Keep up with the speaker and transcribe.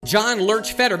John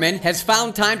Lurch Fetterman has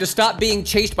found time to stop being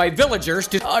chased by villagers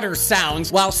to utter sounds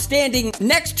while standing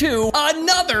next to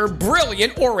another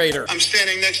brilliant orator. I'm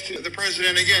standing next to the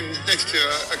president again, next to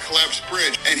a collapsed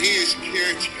bridge, and he is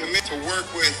here to commit to work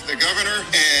with the governor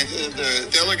and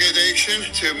the delegation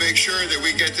to make sure that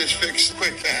we get this fixed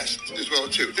quick, fast as well,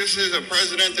 too. This is a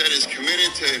president that is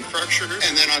committed to infrastructure,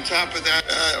 and then on top of that,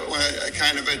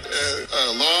 kind of a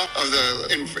law of the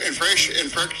inflation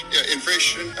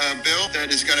bill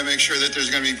that is going to make sure that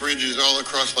there's going to be bridges all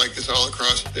across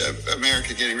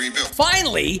America getting rebuilt.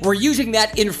 Finally, we're using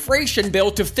that inflation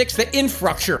bill to fix the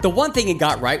infrastructure. The one thing he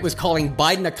got right was calling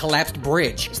Biden a collapsed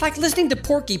bridge. It's like listening to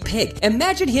Porky Pig.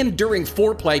 Imagine him during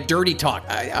foreplay dirty talk.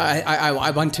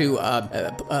 I want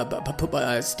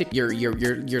to stick your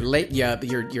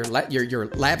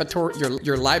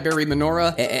library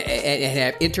menorah and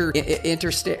have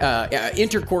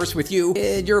intercourse with you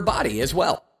in your body as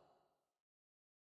well.